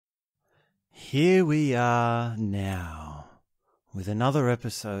Here we are now with another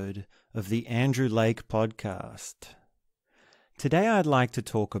episode of the Andrew Lake podcast. Today I'd like to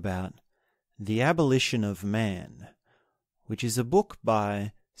talk about The Abolition of Man, which is a book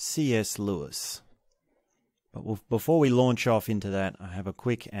by C.S. Lewis. But before we launch off into that, I have a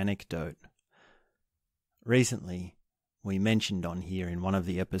quick anecdote. Recently, we mentioned on here in one of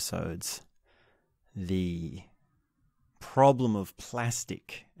the episodes the problem of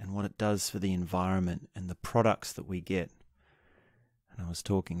plastic and what it does for the environment and the products that we get. And I was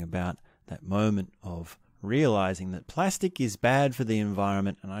talking about that moment of realizing that plastic is bad for the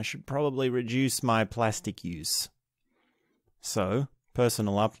environment and I should probably reduce my plastic use. So,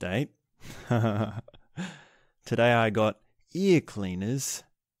 personal update. Today I got ear cleaners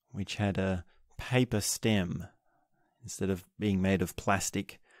which had a paper stem. Instead of being made of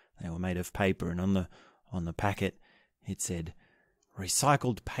plastic, they were made of paper, and on the packet it said,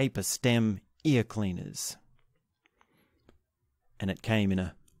 recycled paper stem ear cleaners. And it came in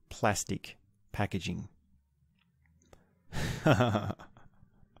a plastic packaging.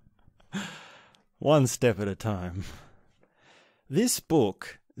 One step at a time. This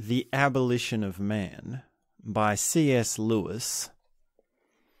book, The Abolition of Man, by C.S. Lewis,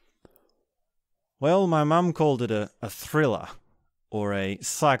 well, my mum called it a thriller or a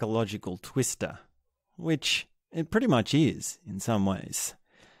psychological twister, which it pretty much is in some ways.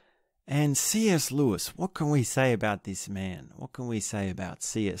 And C.S. Lewis, what can we say about this man? What can we say about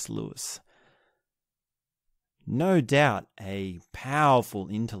C.S. Lewis? No doubt a powerful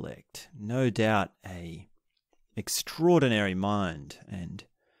intellect, no doubt a extraordinary mind, and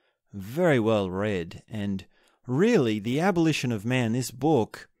very well read. And really, The Abolition of Man, this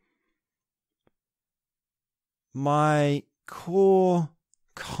book, my core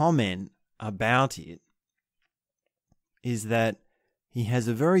comment about it is that he has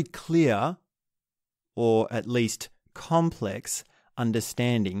a very clear, or at least complex,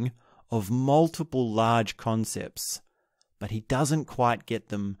 understanding of multiple large concepts, but he doesn't quite get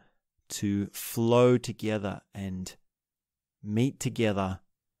them to flow together and meet together,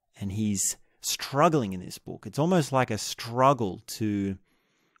 and he's struggling in this book. It's almost like a struggle to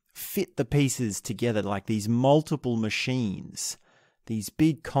fit the pieces together, like these multiple machines, these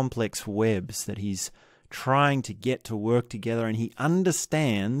big complex webs that he's trying to get to work together, and he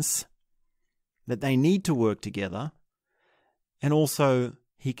understands that they need to work together, and also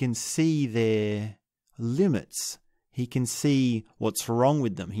he can see their limits. He can see what's wrong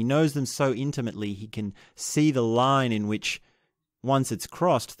with them. He knows them so intimately, he can see the line in which, once it's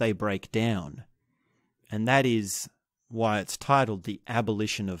crossed, they break down. And that is why it's titled The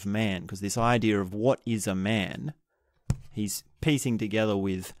Abolition of Man, because this idea of what is a man, he's piecing together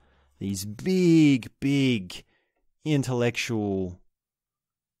with these big intellectual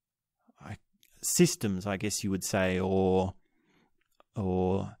systems, I guess you would say, or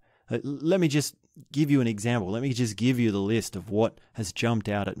let me just give you an example. Let me just give you the list of what has jumped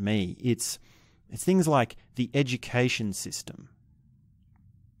out at me. It's things like the education system,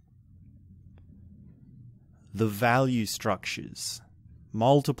 the value structures,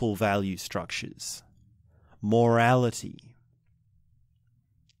 multiple value structures, morality,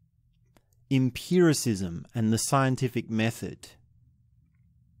 empiricism and the scientific method,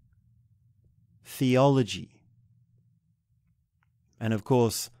 theology, and of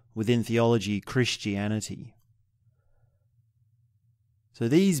course, within theology, Christianity. So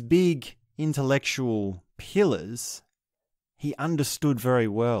these big intellectual pillars, he understood very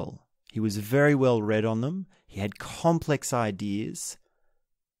well. He was very well read on them. He had complex ideas.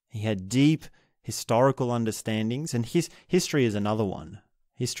 He had deep historical understandings, and his history is another one.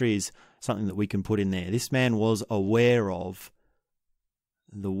 History is something that we can put in there. This man was aware of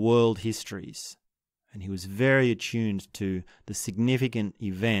the world histories, and he was very attuned to the significant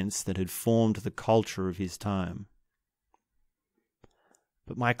events that had formed the culture of his time.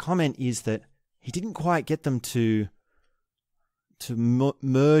 But my comment is that he didn't quite get them to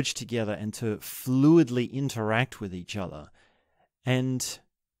merge together and to fluidly interact with each other. And,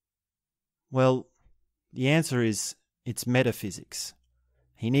 well, the answer is it's metaphysics.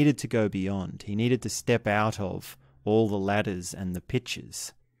 He needed to go beyond. He needed to step out of all the ladders and the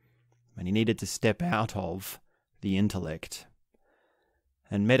pitches. And he needed to step out of the intellect.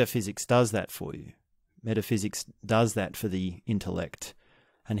 And metaphysics does that for you. Metaphysics does that for the intellect.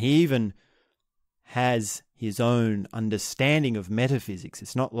 And he even has his own understanding of metaphysics.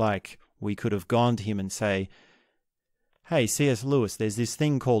 It's not like we could have gone to him and say, hey, C.S. Lewis, there's this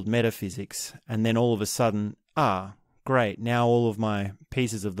thing called metaphysics, and then all of a sudden, great, now all of my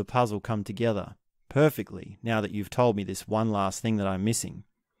pieces of the puzzle come together perfectly, now that you've told me this one last thing that I'm missing.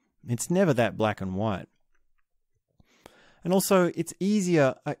 It's never that black and white. And also, it's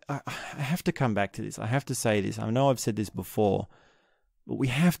easier, I have to come back to this, I have to say this, I know I've said this before, but we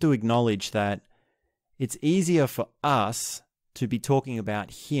have to acknowledge that it's easier for us to be talking about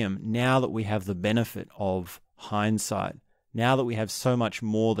him now that we have the benefit of hindsight, now that we have so much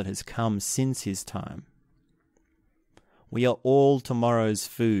more that has come since his time. We are all tomorrow's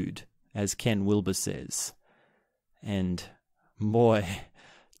food, as Ken Wilber says. And boy,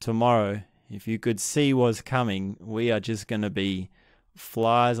 tomorrow, if you could see what's coming, we are just going to be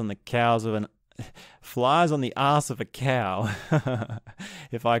flies on the arse of a cow,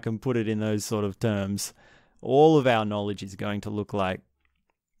 if I can put it in those sort of terms. All of our knowledge is going to look like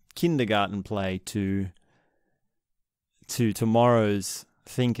kindergarten play to tomorrow's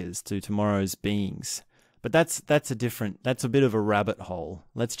thinkers, to tomorrow's beings. But that's a bit of a rabbit hole.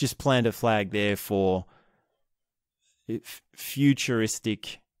 Let's just plant a flag there for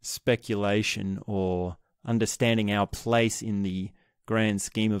futuristic speculation or understanding our place in the grand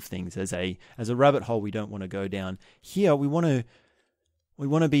scheme of things as a rabbit hole we don't want to go down. Here we want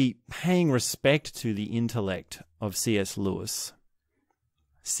to be paying respect to the intellect of C.S. Lewis,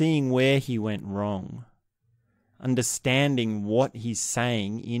 seeing where he went wrong, understanding what he's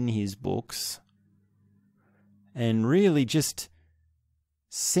saying in his books, and really just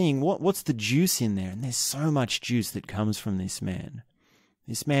seeing what's the juice in there. And there's so much juice that comes from this man.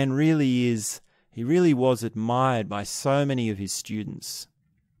 This man really was admired by so many of his students,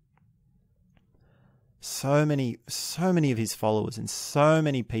 so many of his followers, and so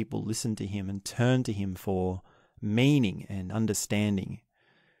many people listened to him and turned to him for meaning and understanding.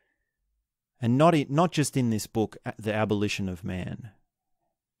 And not just in this book, The Abolition of Man.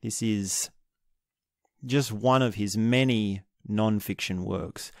 This is just one of his many non-fiction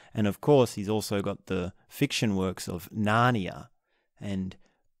works. And of course, he's also got the fiction works of Narnia. And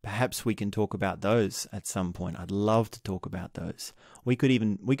perhaps we can talk about those at some point. I'd love to talk about those. We could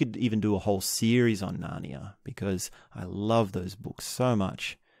even do a whole series on Narnia, because I love those books so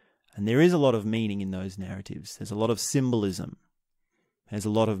much. And there is a lot of meaning in those narratives. There's a lot of symbolism. There's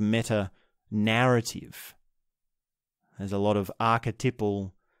a lot of meta-narrative. There's a lot of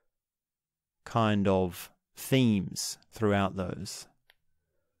archetypal kind of themes throughout those.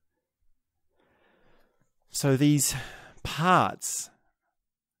 So these parts,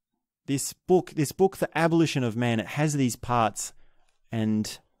 this book, The Abolition of Man, it has these parts,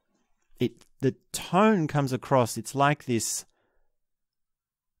 and the tone comes across, it's like this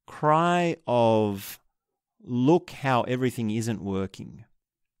cry of, look how everything isn't working,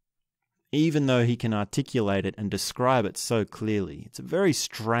 even though he can articulate it and describe it so clearly. It's a very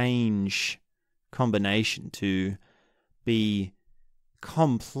strange combination to be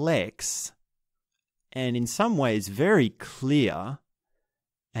complex and in some ways very clear,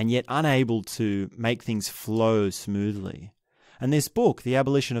 and yet unable to make things flow smoothly. And this book, The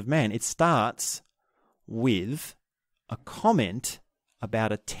Abolition of Man, it starts with a comment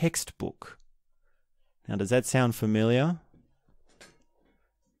about a textbook. Now, does that sound familiar?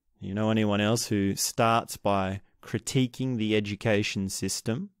 You know anyone else who starts by critiquing the education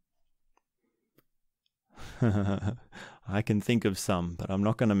system? I can think of some, but I'm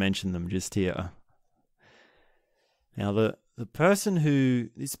not going to mention them just here. Now, this person who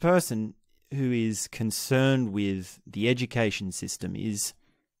is concerned with the education system is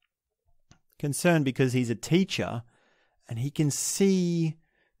concerned because he's a teacher and he can see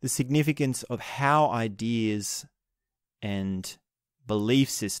the significance of how ideas and belief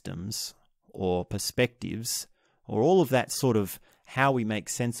systems or perspectives, or all of that sort of how we make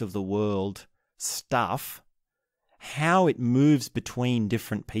sense of the world stuff, how it moves between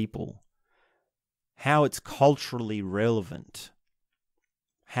different people, how it's culturally relevant,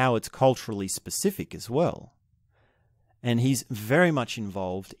 how it's culturally specific as well. And he's very much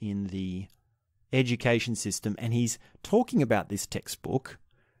involved in the education system, and he's talking about this textbook,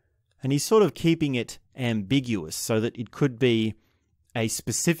 and he's sort of keeping it ambiguous so that it could be a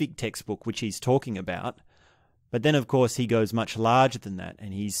specific textbook which he's talking about. But then, of course, he goes much larger than that,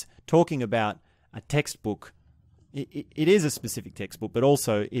 and he's talking about a textbook. It is a specific textbook, but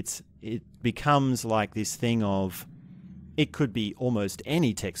also it becomes like this thing of, it could be almost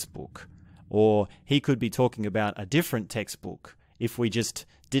any textbook, or he could be talking about a different textbook if we just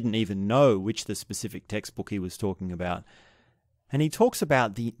didn't even know which the specific textbook he was talking about. And he talks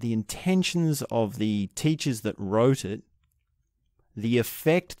about the intentions of the teachers that wrote it, the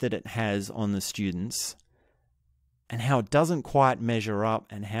effect that it has on the students, and how it doesn't quite measure up,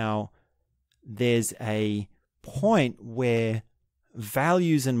 and how there's a point where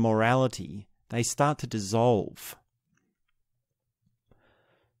values and morality, they start to dissolve.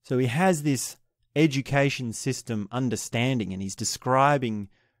 So he has this education system understanding, and he's describing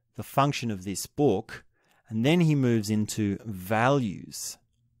the function of this book, and then he moves into values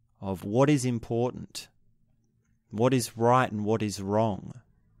of what is important, what is right and what is wrong.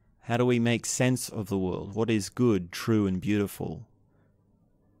 How do we make sense of the world? What is good, true, and beautiful?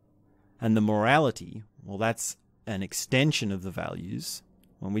 And the morality, well, that's an extension of the values.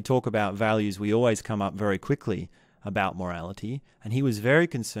 When we talk about values, we always come up very quickly about morality, and he was very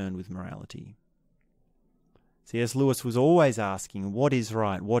concerned with morality. C.S. Lewis was always asking, what is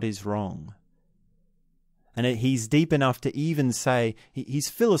right, what is wrong? And he's deep enough to even say,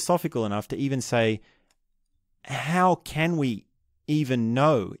 he's philosophical enough to even say, how can we even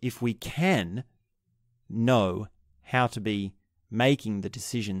know, if we can know, how to be making the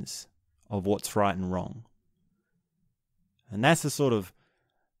decisions of what's right and wrong? And that's the sort of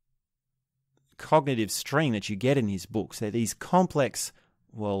cognitive string that you get in his books. They're these complex,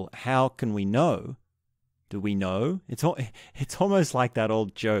 well, how can we know? Do we know? It's almost like that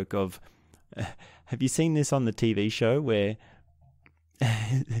old joke of, have you seen this on the TV show where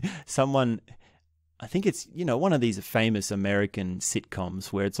someone, I think it's, one of these famous American sitcoms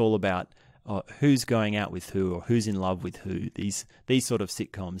where it's all about who's going out with who or who's in love with who, these sort of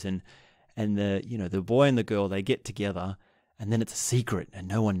sitcoms, and the boy and the girl, they get together and then it's a secret and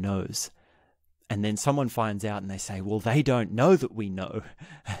no one knows. And then someone finds out and they say, well, they don't know that we know.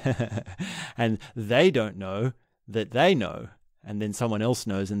 And they don't know that they know. And then someone else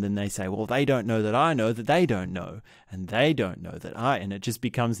knows, and then they say, well, they don't know that I know that they don't know. And they don't know that I... And it just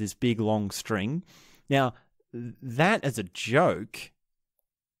becomes this big, long string. Now, that as a joke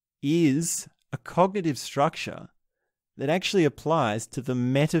is a cognitive structure that actually applies to the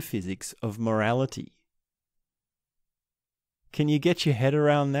metaphysics of morality. Can you get your head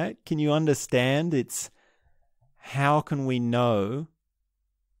around that? Can you understand? It's how can we know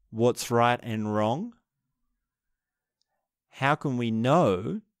what's right and wrong? How can we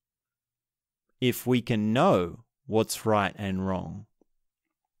know if we can know what's right and wrong?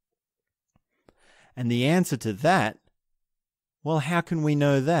 And the answer to that, well, how can we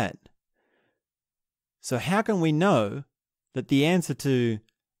know that? So how can we know that the answer to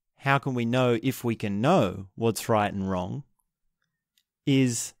how can we know if we can know what's right and wrong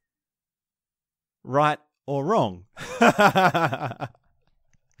is right or wrong?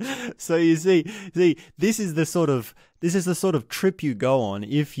 So you see, this is the sort of trip you go on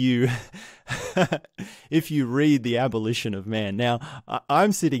if you if you read The Abolition of Man. Now,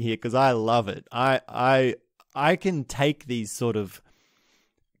 I'm sitting here because I love it. I can take these sort of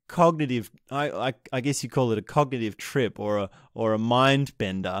cognitive, I guess you call it a cognitive trip or a mind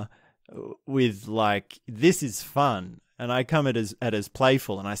bender with like, this is fun. And I come at it as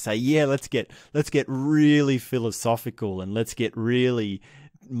playful, and I say, yeah, let's get really philosophical and let's get really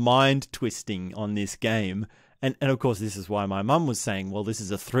mind twisting on this game. And of course, this is why my mum was saying, well, this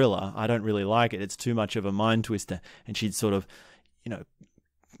is a thriller. I don't really like it. It's too much of a mind twister. And she'd sort of,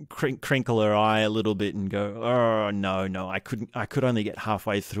 crinkle her eye a little bit and go, oh, no, I could only get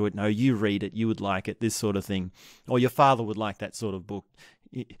halfway through it. No, you read it. You would like it, this sort of thing. Or your father would like that sort of book.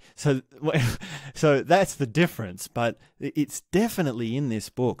 So that's the difference, but it's definitely in this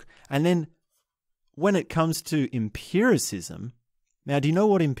book. And then when it comes to empiricism, now, do you know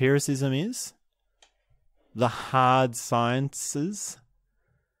what empiricism is? The hard sciences.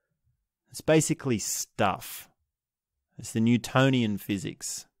 It's basically stuff. It's the Newtonian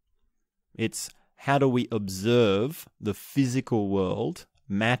physics. It's how do we observe the physical world,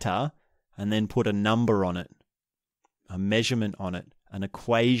 matter, and then put a number on it, a measurement on it, an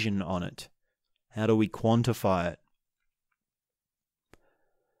equation on it. How do we quantify it?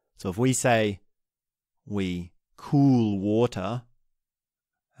 So if we say we cool water,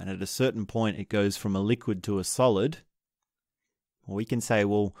 and at a certain point it goes from a liquid to a solid, well, we can say,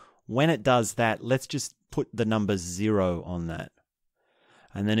 well, when it does that, let's just put the number 0 on that.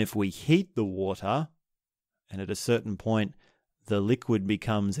 And then if we heat the water, and at a certain point the liquid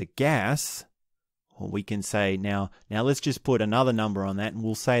becomes a gas, well, we can say, now let's just put another number on that, and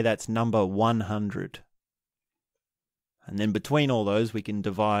we'll say that's number 100. And then between all those, we can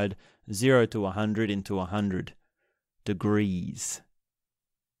divide 0 to 100 into 100 degrees,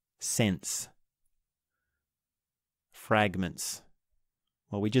 cents, fragments.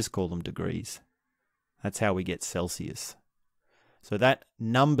 Well, we just call them degrees. That's how we get Celsius. So that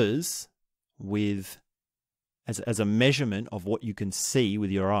numbers with, as a measurement of what you can see with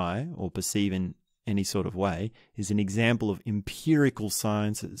your eye or perceive in any sort of way, is an example of empirical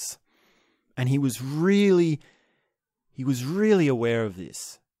sciences. And he was really aware of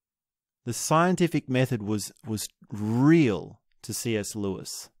this. The scientific method was real to C.S.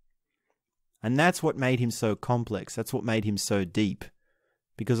 Lewis. And that's what made him so complex. That's what made him so deep.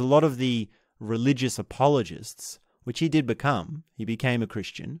 Because a lot of the religious apologists, which he did become, he became a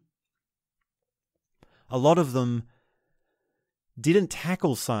Christian, a lot of them didn't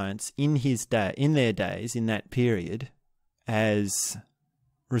tackle science in their days, in that period, as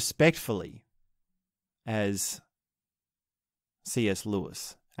respectfully as C.S.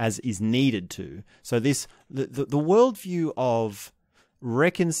 Lewis, as is needed to. So the worldview of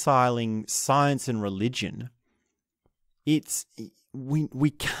reconciling science and religion, we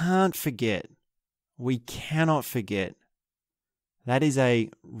cannot forget that is a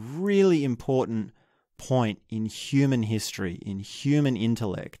really important point in human history, in human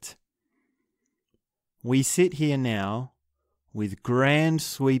intellect. We sit here now with grand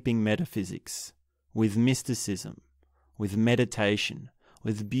sweeping metaphysics, with mysticism, with meditation,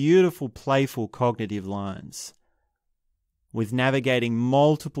 with beautiful playful cognitive lines, with navigating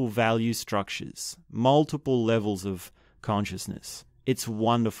multiple value structures, multiple levels of consciousness. It's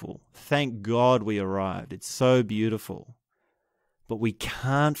wonderful. Thank God we arrived. It's so beautiful. But we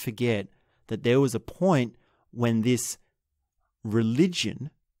can't forget that there was a point when this religion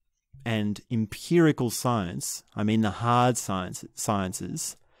and empirical science, I mean the hard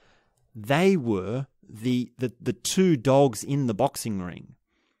sciences, they were the two dogs in the boxing ring.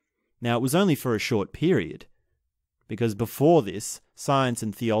 Now, it was only for a short period, because before this, science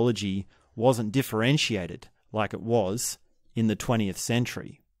and theology wasn't differentiated like it was in the 20th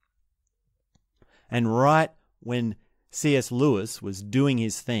century. And right when C.S. Lewis was doing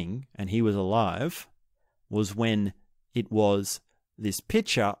his thing, and he was alive, was when it was this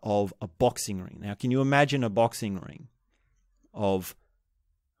picture of a boxing ring. Now, can you imagine a boxing ring of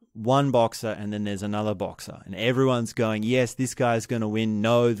one boxer and then there's another boxer, and everyone's going, yes, this guy's going to win,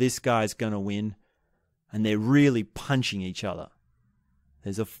 no, this guy's going to win, and they're really punching each other.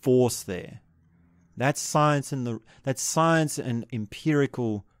 There's a force there. That's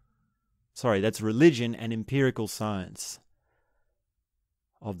religion and empirical science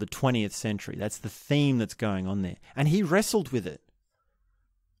of the 20th century. That's the theme that's going on there. And he wrestled with it.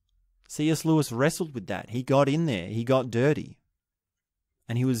 C.S. Lewis wrestled with that. He got in there. He got dirty.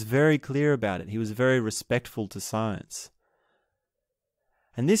 And he was very clear about it. He was very respectful to science.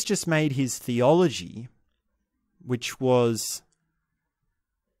 And this just made his theology, which was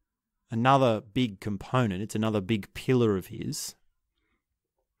another big component, it's another big pillar of his,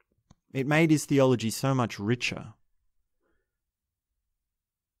 it made his theology so much richer.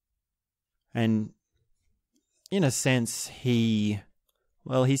 And in a sense, he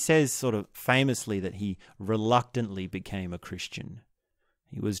says sort of famously that he reluctantly became a Christian.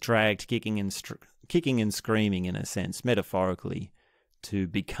 He was dragged kicking and screaming, in a sense, metaphorically, to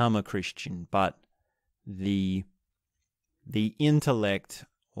become a Christian. But the intellect,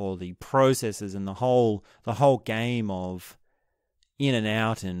 or the processes, and the whole game of in and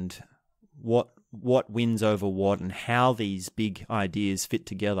out, and what wins over what, and how these big ideas fit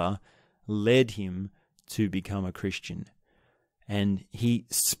together, led him to become a Christian. And he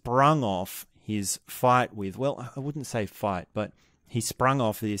sprung off his fight with, well, I wouldn't say fight, but he sprung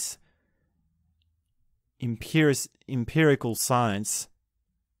off this empirical science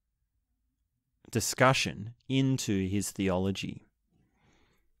discussion into his theology.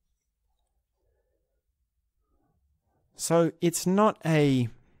 So it's not a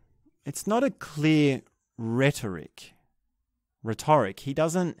clear rhetoric. He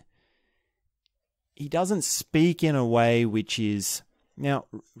doesn't speak in a way which is, now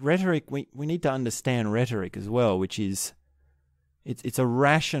rhetoric, we need to understand rhetoric as well, which is it's a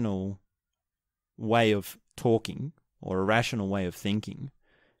rational way of talking, or a rational way of thinking.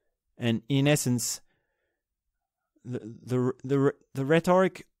 And in essence, the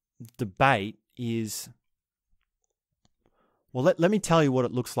rhetoric debate is, well, let me tell you what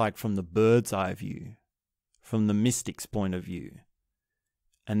it looks like from the bird's eye view, from the mystic's point of view.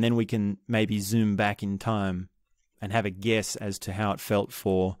 And then we can maybe zoom back in time and have a guess as to how it felt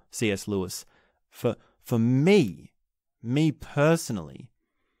for C.S. Lewis. For me personally,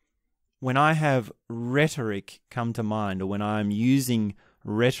 when I have rhetoric come to mind, or when I'm using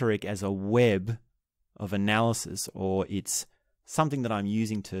rhetoric as a web of analysis, or it's something that I'm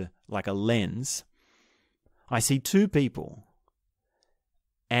using to, like a lens, I see two people,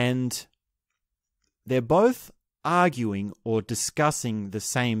 and they're both arguing or discussing the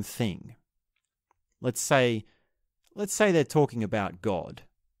same thing. Let's say they're talking about God.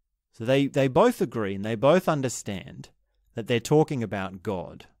 So they both agree and they both understand that they're talking about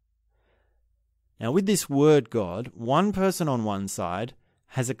God. Now, with this word God, one person on one side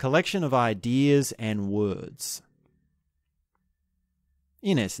has a collection of ideas and words.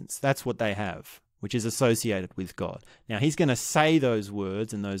 In essence, that's what they have, which is associated with God. Now, he's going to say those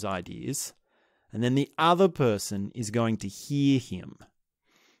words and those ideas, and then the other person is going to hear him.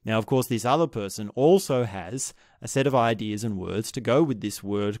 Now, of course, this other person also has a set of ideas and words to go with this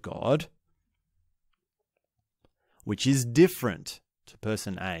word God, which is different to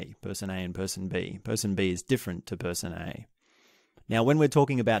person A and person B. Person B is different to person A. Now, when we're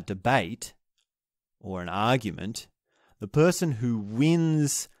talking about debate or an argument, the person who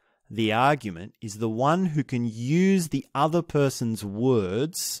wins the argument is the one who can use the other person's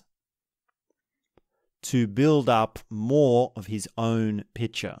words to build up more of his own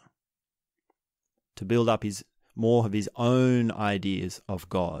picture, to build up more of his own ideas of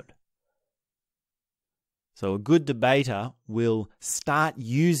God. So a good debater will start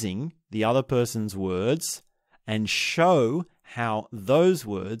using the other person's words and show how those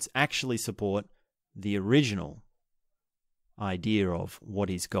words actually support the original idea of what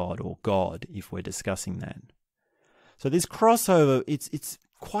is God, or God, if we're discussing that. So this crossover, it's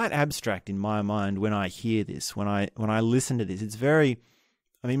quite abstract in my mind when I hear this, when I listen to this. It's very,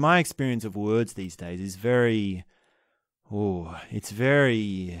 I mean, my experience of words these days is very, it's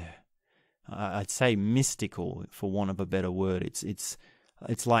very, I'd say mystical, for want of a better word. It's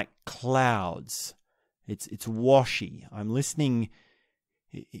like clouds. It's washy. I'm listening.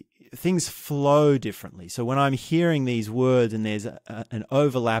 Things flow differently. So when I'm hearing these words and there's an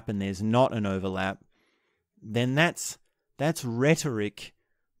overlap and there's not an overlap, then that's rhetoric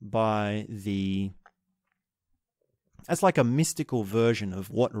that's like a mystical version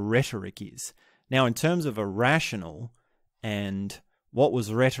of what rhetoric is. Now, in terms of a rational, and what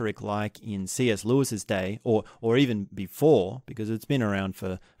was rhetoric like in C.S. Lewis's day, or even before, because it's been around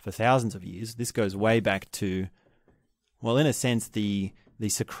for thousands of years. This goes way back to, well, in a sense, the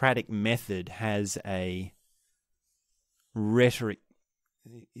Socratic method has a rhetoric.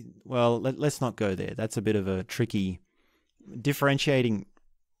 Well, let's not go there. That's a bit of a tricky differentiating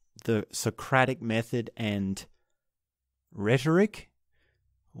the Socratic method and rhetoric.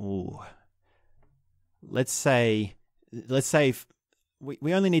 Let's say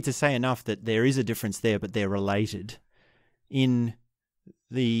we only need to say enough that there is a difference there, but they're related. In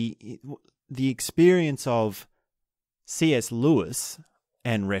the experience of C.S. Lewis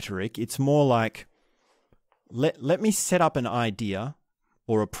and rhetoric, it's more like, let me set up an idea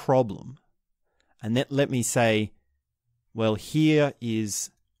or a problem, and let me say, well, here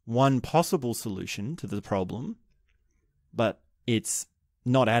is one possible solution to the problem, but it's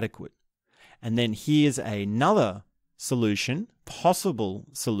not adequate. And then here's another solution, possible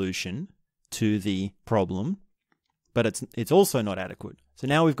solution to the problem, but it's also not adequate. So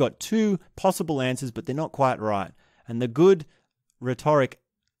now we've got two possible answers, but they're not quite right. And the good rhetoric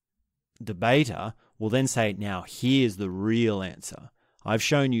debater will then say, now here's the real answer. I've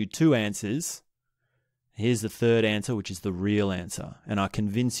shown you two answers. Here's the third answer, which is the real answer. And I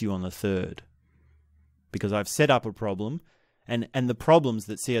convince you on the third. Because I've set up a problem. And the problems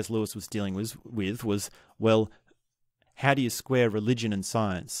that C.S. Lewis was dealing with was, well, how do you square religion and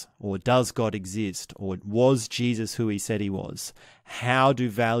science? Or does God exist? Or was Jesus who he said he was? How do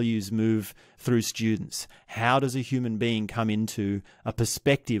values move through students? How does a human being come into a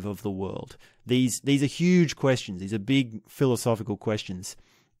perspective of the world? These are huge questions. These are big philosophical questions.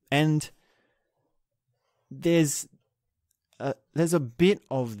 And there's a bit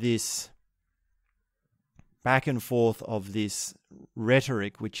of this back and forth of this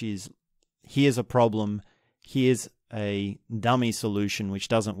rhetoric, which is, here's a problem, here's a dummy solution which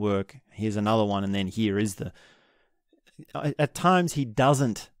doesn't work, here's another one, and then here is at times he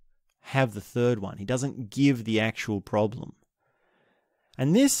doesn't have the third one. He doesn't give the actual problem.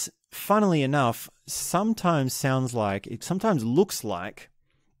 And this, funnily enough, sometimes looks like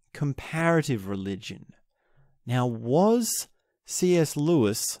comparative religion. Now, was C.S.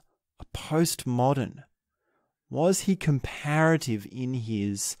 Lewis a postmodern? Was he comparative in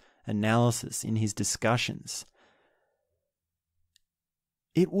his analysis, in his discussions?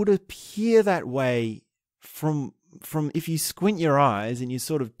 It would appear that way from if you squint your eyes and you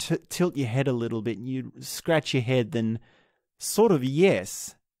sort of tilt your head a little bit and you scratch your head, then sort of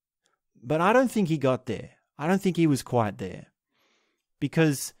yes. But I don't think he got there. I don't think he was quite there.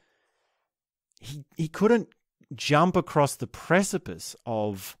 Because he couldn't jump across the precipice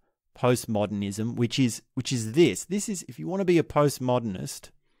of postmodernism, which is this. This is, if you want to be a postmodernist,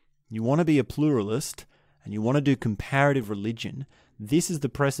 you want to be a pluralist, and you want to do comparative religion, this is the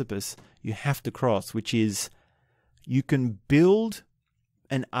precipice you have to cross, which is you can build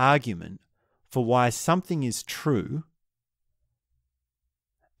an argument for why something is true,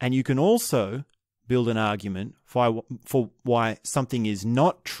 and you can also build an argument for why something is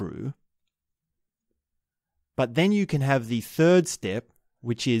not true. But then you can have the third step,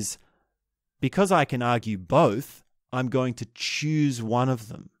 which is, because I can argue both, I'm going to choose one of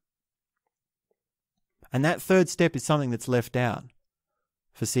them. And that third step is something that's left out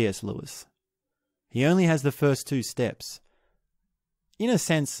for C.S. Lewis. He only has the first two steps. In a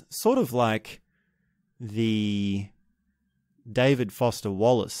sense, sort of like the David Foster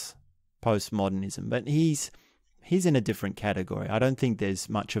Wallace postmodernism, but he's in a different category. I don't think there's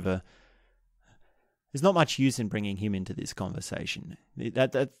not much use in bringing him into this conversation.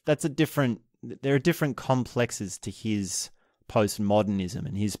 That's a different. There are different complexes to his postmodernism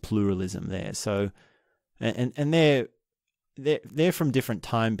and his pluralism there. So, and they're from different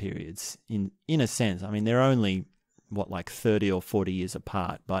time periods in a sense. I mean, they're only like 30 or 40 years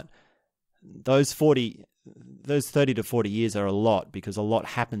apart, but those 30 to 40 years are a lot, because a lot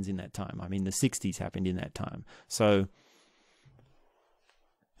happens in that time. I mean, the 60s happened in that time. So,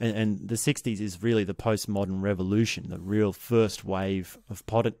 and the 60s is really the postmodern revolution, the real first wave of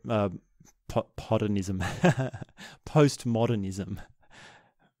postmodernism,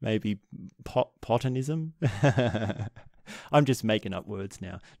 maybe Pottinism. I'm just making up words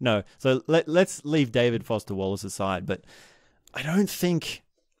now. No, so let's leave David Foster Wallace aside, but I don't think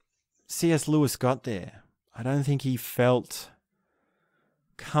C.S. Lewis got there. I don't think he felt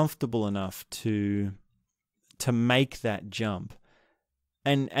comfortable enough to make that jump.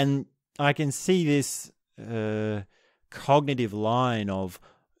 And I can see this cognitive line of,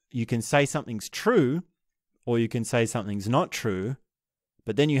 you can say something's true or you can say something's not true,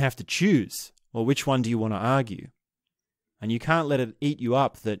 but then you have to choose. Well, which one do you want to argue? And you can't let it eat you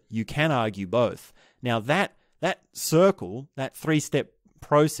up that you can argue both. Now that circle, that three-step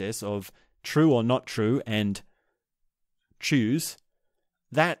process of true or not true and choose,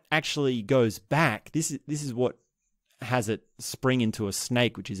 that actually goes back. This is what has it spring into a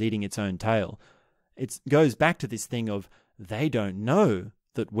snake which is eating its own tail. It goes back to this thing of, they don't know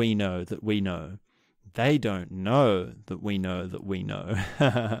that we know that we know. They don't know that we know that we know.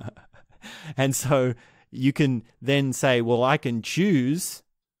 And so you can then say, well, I can choose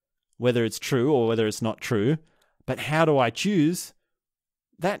whether it's true or whether it's not true, but how do I choose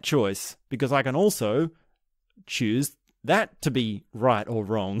that choice? Because I can also choose that to be right or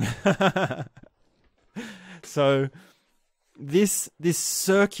wrong. So this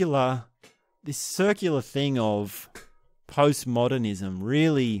circular thing of postmodernism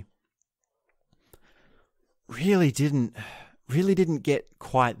really didn't get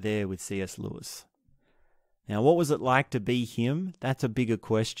quite there with C.S. Lewis. Now, what was it like to be him? That's a bigger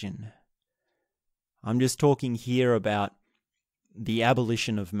question. I'm just talking here about the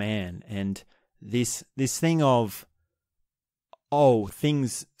abolition of man and this thing of,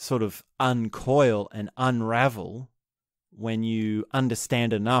 things sort of uncoil and unravel when you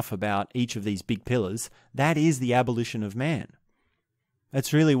understand enough about each of these big pillars. That is the abolition of man.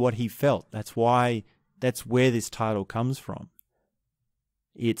 That's really what he felt. That's where this title comes from.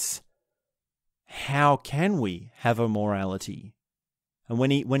 It's, how can we have a morality? And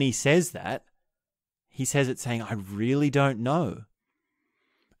when he says that, he says it saying, I really don't know.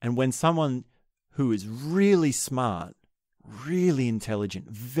 And when someone who is really smart, really intelligent,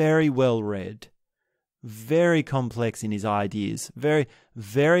 very well read, very complex in his ideas, very,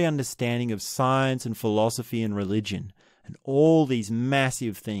 very understanding of science and philosophy and religion and all these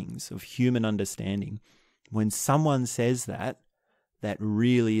massive things of human understanding, when someone says that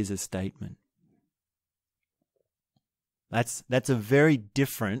really is a statement. That's a very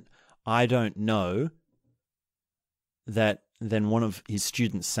different I don't know than one of his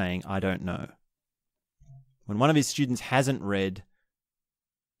students saying I don't know. When one of his students hasn't read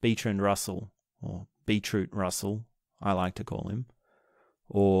Bertrand Russell, or Beetroot Russell, I like to call him,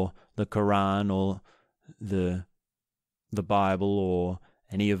 or the Quran, or the Bible, or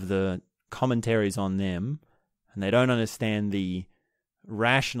any of the commentaries on them, and they don't understand the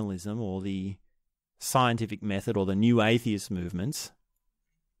rationalism or the scientific method or the new atheist movements,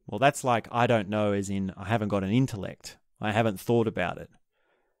 well, that's like I don't know, as in I haven't got an intellect. I haven't thought about it.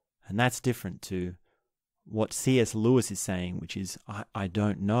 And that's different to what C.S. Lewis is saying, which is, I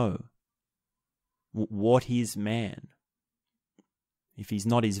don't know. What is man? If he's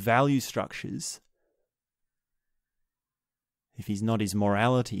not his value structures, if he's not his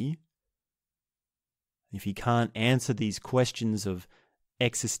morality, if he can't answer these questions of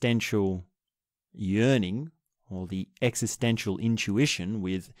existential yearning or the existential intuition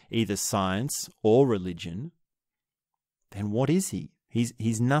with either science or religion, then what is he?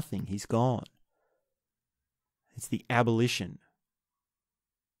 He's nothing. He's gone. It's the abolition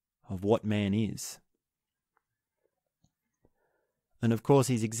of what man is. And of course,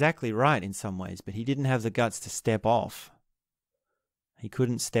 he's exactly right in some ways, but he didn't have the guts to step off. He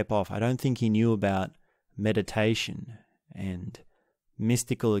couldn't step off. I don't think he knew about meditation and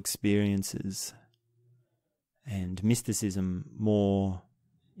mystical experiences and mysticism more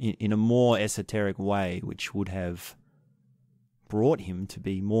in a more esoteric way, which would have brought him to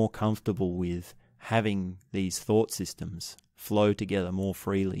be more comfortable with having these thought systems flow together more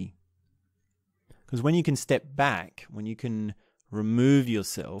freely. Because when you can step back, when you can remove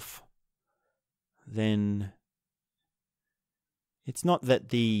yourself, then it's not that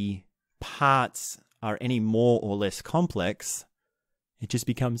the parts are any more or less complex, it just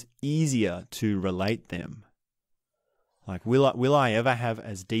becomes easier to relate them. Like, will I ever have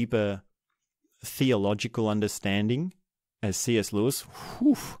as deep a theological understanding as C.S. Lewis?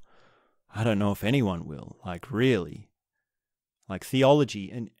 Whew, I don't know if anyone will. Like, really. Like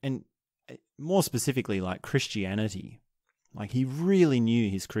theology and more specifically like Christianity. Like, he really knew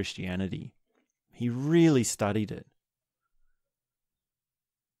his Christianity. He really studied it.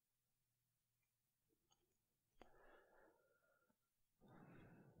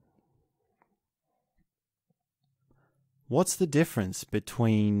 What's the difference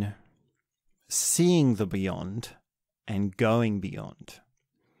between seeing the beyond and going beyond?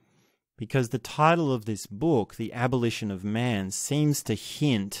 Because the title of this book, The Abolition of Man, seems to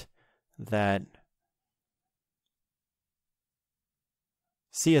hint that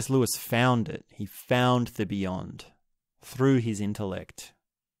C.S. Lewis found it. He found the beyond through his intellect,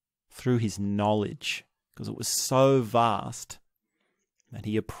 through his knowledge, because it was so vast that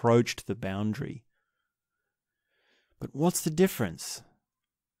he approached the boundary. But what's the difference?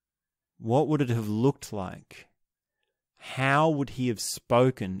 What would it have looked like? How would he have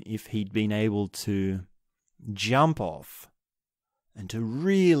spoken if he'd been able to jump off and to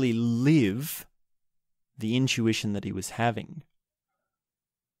really live the intuition that he was having,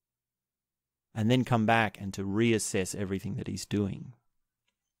 and then come back and to reassess everything that he's doing?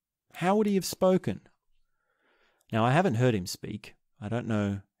 How would he have spoken? Now, I haven't heard him speak. I don't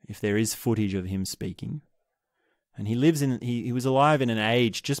know if there is footage of him speaking. And he was alive in an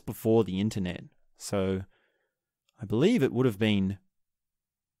age just before the internet. So I believe it would have been,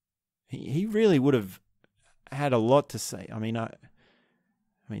 he really would have had a lot to say. I mean,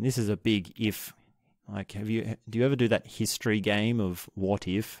 this is a big if. Like, do you ever do that history game of what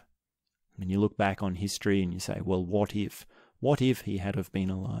if? And you look back on history and you say, well, what if? What if he had have been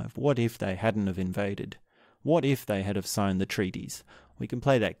alive? What if they hadn't have invaded? What if they had have signed the treaties? We can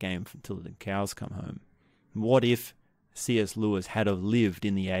play that game until the cows come home. What if C.S. Lewis had have lived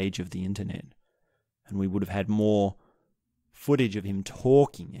in the age of the internet, and we would have had more footage of him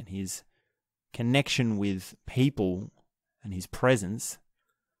talking and his connection with people and his presence?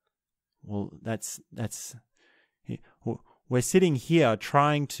 Well, we're sitting here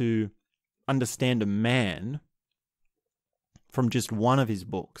trying to understand a man from just one of his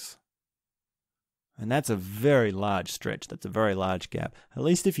books. And that's a very large stretch. That's a very large gap. At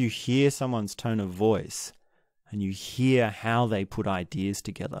least if you hear someone's tone of voice and you hear how they put ideas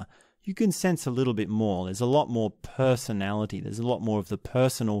together, you can sense a little bit more. There's a lot more personality. There's a lot more of the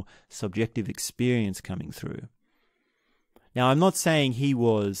personal, subjective experience coming through. Now, I'm not saying he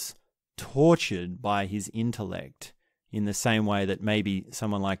was tortured by his intellect in the same way that maybe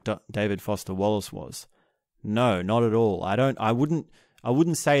someone like David Foster Wallace was. No, not at all. I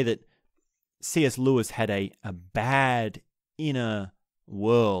wouldn't say that C.S. Lewis had a bad inner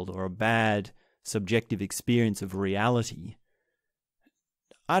world or a bad subjective experience of reality.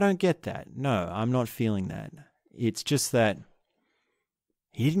 I don't get that. No, I'm not feeling that. It's just that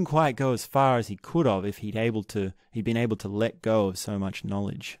he didn't quite go as far as he could have if he'd been able to let go of so much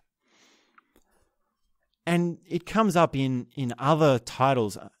knowledge. And it comes up in other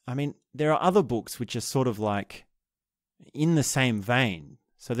titles. I mean, there are other books which are sort of like in the same vein.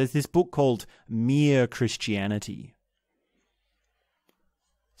 So there's this book called Mere Christianity.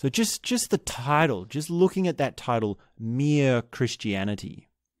 So just the title, just looking at that title, Mere Christianity,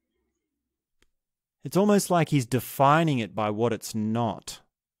 it's almost like he's defining it by what it's not.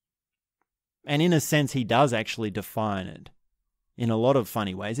 And in a sense, he does actually define it in a lot of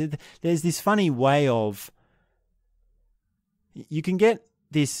funny ways. There's this funny way of, you can get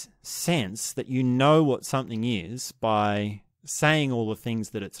this sense that you know what something is by saying all the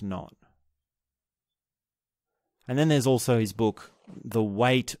things that it's not. And then there's also his book, The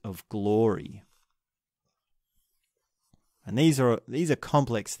Weight of Glory. And these are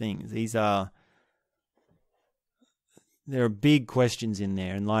complex things. There are big questions in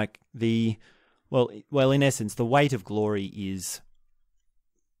there, and like in essence, the weight of glory is,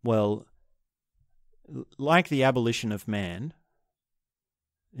 like the abolition of man,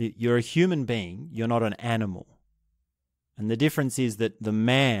 You're a human being, you're not an animal. And the difference is that the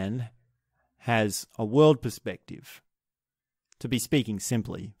man has a world perspective. To be speaking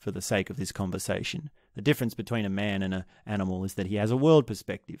simply for the sake of this conversation, the difference between a man and an animal is that he has a world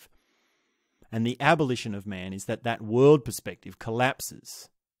perspective. And the abolition of man is that that world perspective collapses.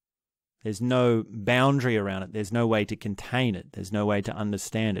 There's no boundary around it. There's no way to contain it. There's no way to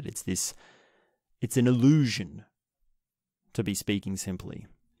understand it. It's an illusion, to be speaking simply.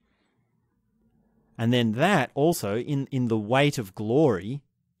 And then that also, in the weight of glory,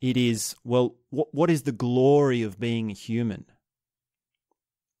 it is, well, what is the glory of being a human?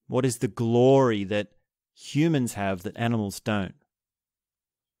 What is the glory that humans have that animals don't?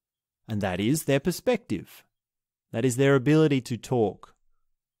 And that is their perspective. That is their ability to talk,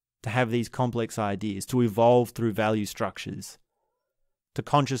 to have these complex ideas, to evolve through value structures, to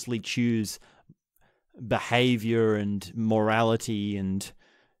consciously choose behavior and morality and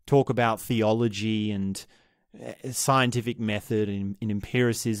talk about theology and scientific method in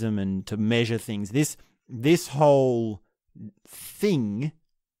empiricism and to measure things. This whole thing,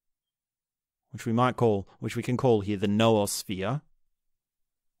 which we can call here the noosphere,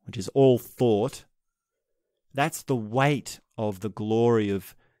 which is all thought, that's the weight of the glory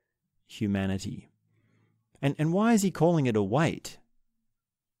of humanity. And why is he calling it a weight?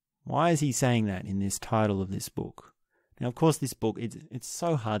 Why is he saying that in this title of this book? Now, of course, this book, it's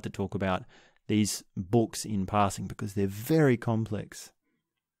so hard to talk about these books in passing because they're very complex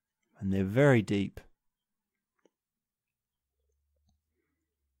and they're very deep.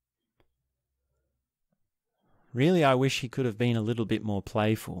 Really, I wish he could have been a little bit more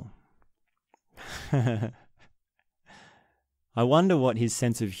playful. I wonder what his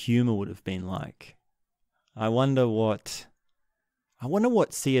sense of humor would have been like. I wonder what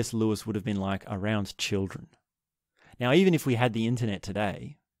C.S. Lewis would have been like around children. Now, even if we had the internet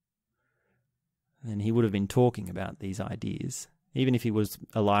today, then he would have been talking about these ideas. Even if he was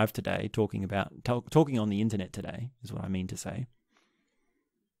alive today, talking on the internet today, is what I mean to say.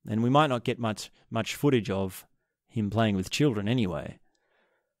 And we might not get much footage of him playing with children anyway.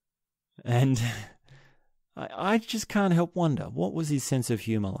 And I just can't help wonder, what was his sense of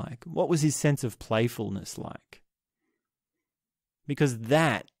humor like? What was his sense of playfulness like? Because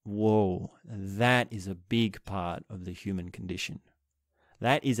that is a big part of the human condition.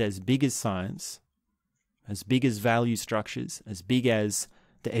 That is as big as science, as big as value structures, as big as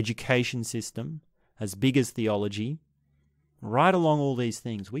the education system, as big as theology. Right along all these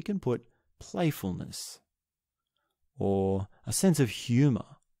things, we can put playfulness or a sense of humor.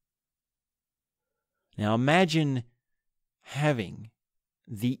 Now imagine having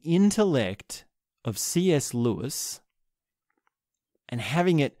the intellect of C.S. Lewis and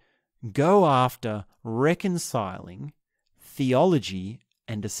having it go after reconciling theology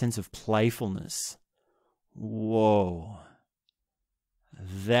and a sense of playfulness. Whoa.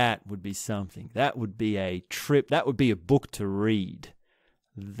 That would be something. That would be a trip. That would be a book to read.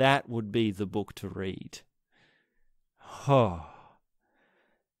 That would be the book to read. Oh.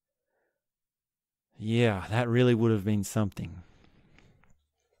 Yeah, that really would have been something.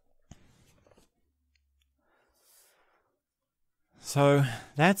 So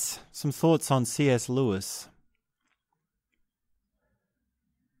that's some thoughts on C.S. Lewis.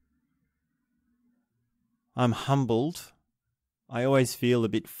 I'm humbled. I always feel a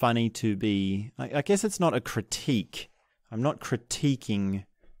bit funny to be... I guess it's not a critique. I'm not critiquing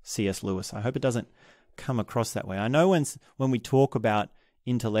C.S. Lewis. I hope it doesn't come across that way. I know when we talk about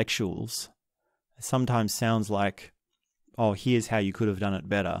intellectuals, it sometimes sounds like, oh, here's how you could have done it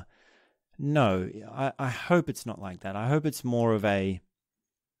better. No, I hope it's not like that. I hope it's more of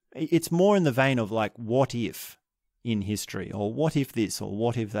it's more in the vein of like, what if in history, or what if this, or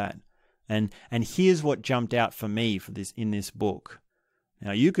what if that. And here's what jumped out for me in this book.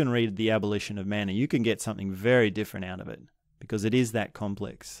 Now, you can read The Abolition of Man and you can get something very different out of it, because it is that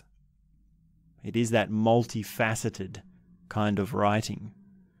complex. It is that multifaceted kind of writing.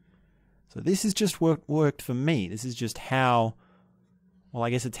 So this is just worked for me. This is just how, well, I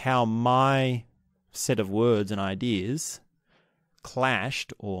guess it's how my set of words and ideas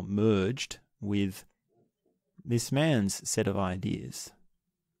clashed or merged with this man's set of ideas.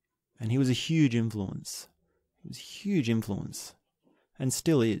 And he was a huge influence. He was a huge influence. And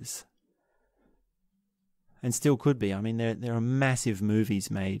still is. And still could be. I mean, there are massive movies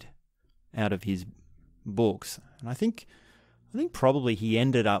made out of his books. And I think probably he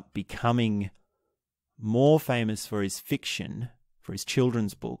ended up becoming more famous for his fiction, for his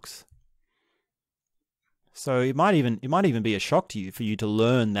children's books. So it might even be a shock to you for you to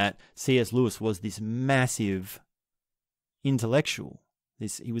learn that C.S. Lewis was this massive intellectual,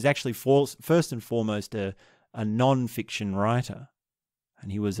 He was actually first and foremost a non-fiction writer,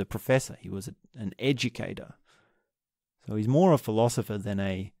 and he was a professor. He was an educator. So he's more a philosopher than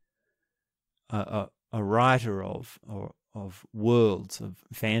a writer of worlds of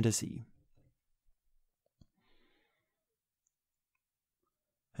fantasy.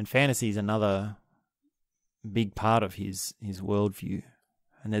 And fantasy is another big part of his worldview.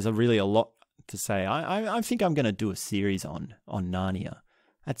 And there's really a lot to say. I think I'm going to do a series on Narnia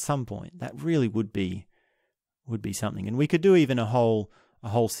at some point. That really would be something. And we could do even a whole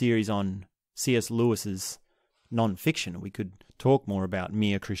series on C.S. Lewis's non-fiction. We could talk more about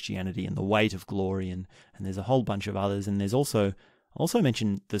Mere Christianity and The Weight of Glory, and there's a whole bunch of others. And there's also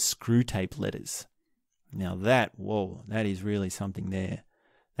mentioned the Screwtape letters. Now that is really something there.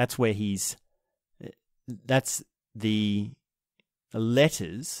 That's where that's the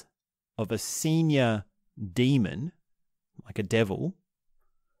letters of a senior demon, like a devil,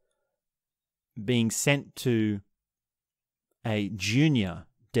 being sent to a junior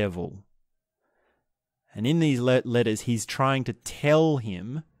devil. And in these letters, he's trying to tell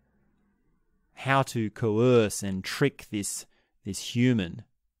him how to coerce and trick this human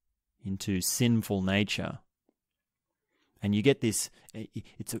into sinful nature. And you get this,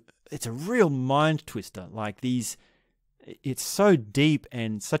 it's a real mind twister. Like it's so deep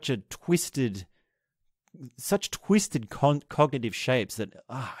and such twisted cognitive shapes that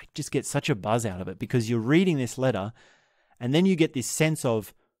I just get such a buzz out of it, because you're reading this letter and then you get this sense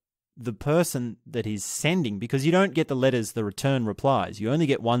of the person that he's sending, because you don't get the letters, the return replies. You only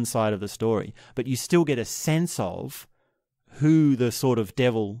get one side of the story, but you still get a sense of who the sort of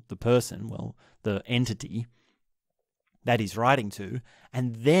devil, the person, the entity that he's writing to.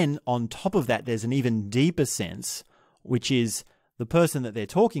 And then on top of that, there's an even deeper sense, which is the person that they're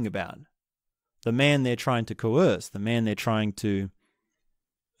talking about, the man they're trying to coerce, the man they're trying to,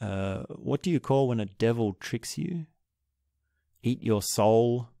 what do you call when a devil tricks you? Eat your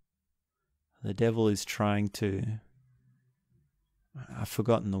soul. The devil is trying to, I've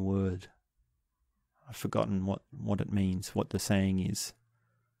forgotten the word. I've forgotten what it means, what the saying is.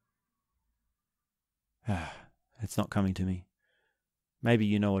 It's not coming to me. Maybe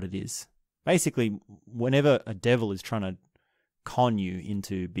you know what it is. Basically, whenever a devil is trying to con you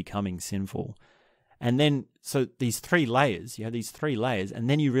into becoming sinful, and then, so these three layers, you have these three layers, and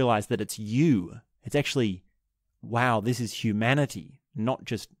then you realize that it's you. It's actually, wow, this is humanity, not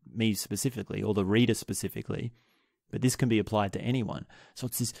just me specifically or the reader specifically, but this can be applied to anyone. So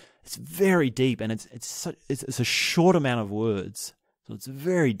it's very deep, and it's a short amount of words, so it's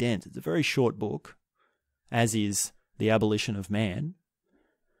very dense. It's a very short book, as is The Abolition of Man,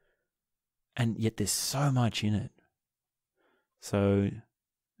 and yet there's so much in it. So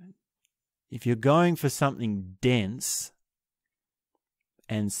if you're going for something dense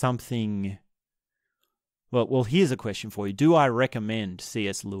and something, well, here's a question for you. Do I recommend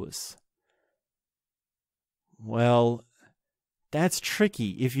C.S. Lewis? Well, that's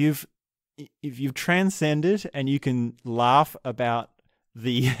tricky. If you've transcended and you can laugh about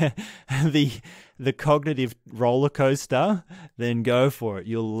the cognitive roller coaster, then go for it.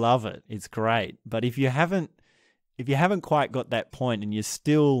 You'll love it. It's great. But if you haven't quite got that point, and you're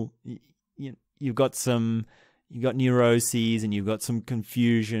still, you've got neuroses, and you've got some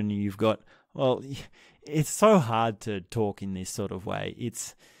confusion, it's so hard to talk in this sort of way.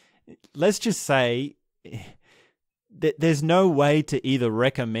 Let's just say that there's no way to either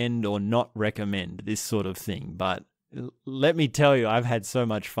recommend or not recommend this sort of thing, but let me tell you, I've had so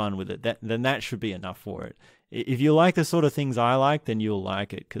much fun with it. Then that should be enough for it. If you like the sort of things I like, then you'll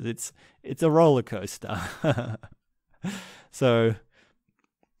like it, because it's a roller coaster. So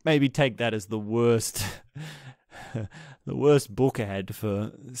maybe take that as the worst book ad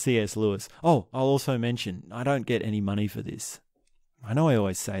for C.S. Lewis. Oh, I'll also mention, I don't get any money for this. I know I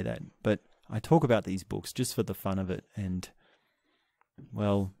always say that, but I talk about these books just for the fun of it. And,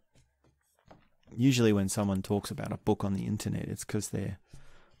 well, usually when someone talks about a book on the internet, it's because they're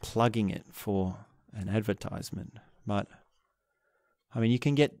plugging it for an advertisement. But I mean, you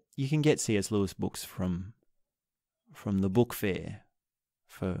can get C.S. Lewis books from the book fair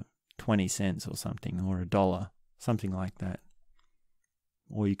for 20 cents or something, or $1, something like that.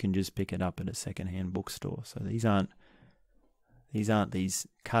 Or you can just pick it up at a secondhand bookstore. So these aren't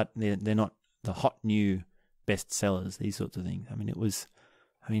they're not the hot new bestsellers, these sorts of things. How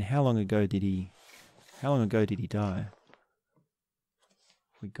long ago did he die?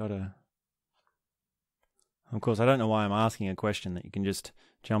 Of course, I don't know why I'm asking a question that you can just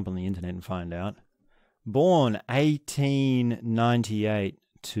jump on the internet and find out. Born 1898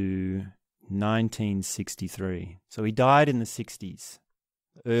 to 1963. So he died in the 60s.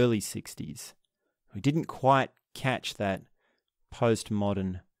 early 60s, who didn't quite catch that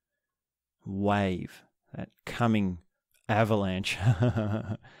postmodern wave, that coming avalanche.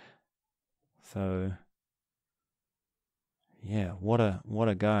 So, yeah, what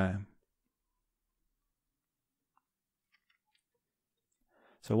a guy.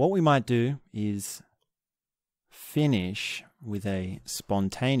 So what we might do is finish with a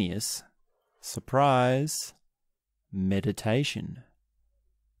spontaneous surprise meditation.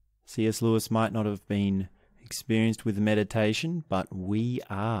 C.S. Lewis might not have been experienced with meditation, but we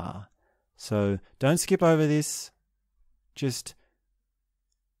are. So don't skip over this. Just,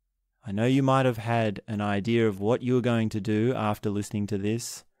 I know you might have had an idea of what you were going to do after listening to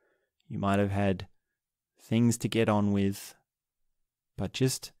this. You might have had things to get on with. But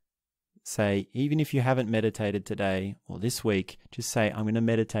just say, even if you haven't meditated today or this week, just say, I'm going to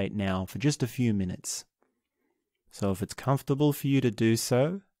meditate now for just a few minutes. So if it's comfortable for you to do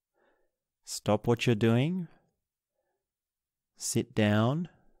so, stop what you're doing, sit down,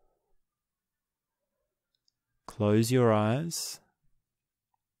 close your eyes,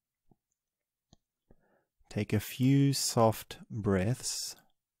 take a few soft breaths,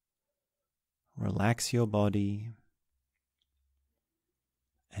 relax your body,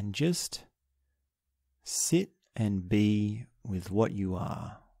 and just sit and be with what you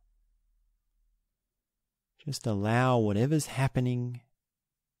are. Just allow whatever's happening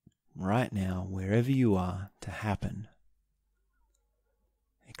right now, wherever you are, to happen.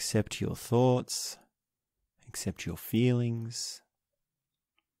 Accept your thoughts, accept your feelings.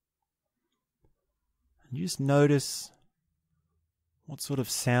 And just notice what sort of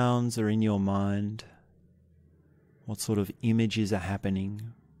sounds are in your mind, what sort of images are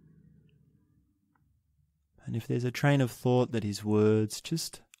happening. And if there's a train of thought that is words,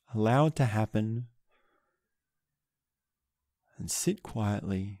 just allow it to happen and sit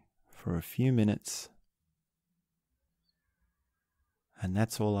quietly for a few minutes. And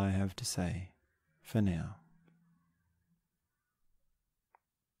that's all I have to say for now.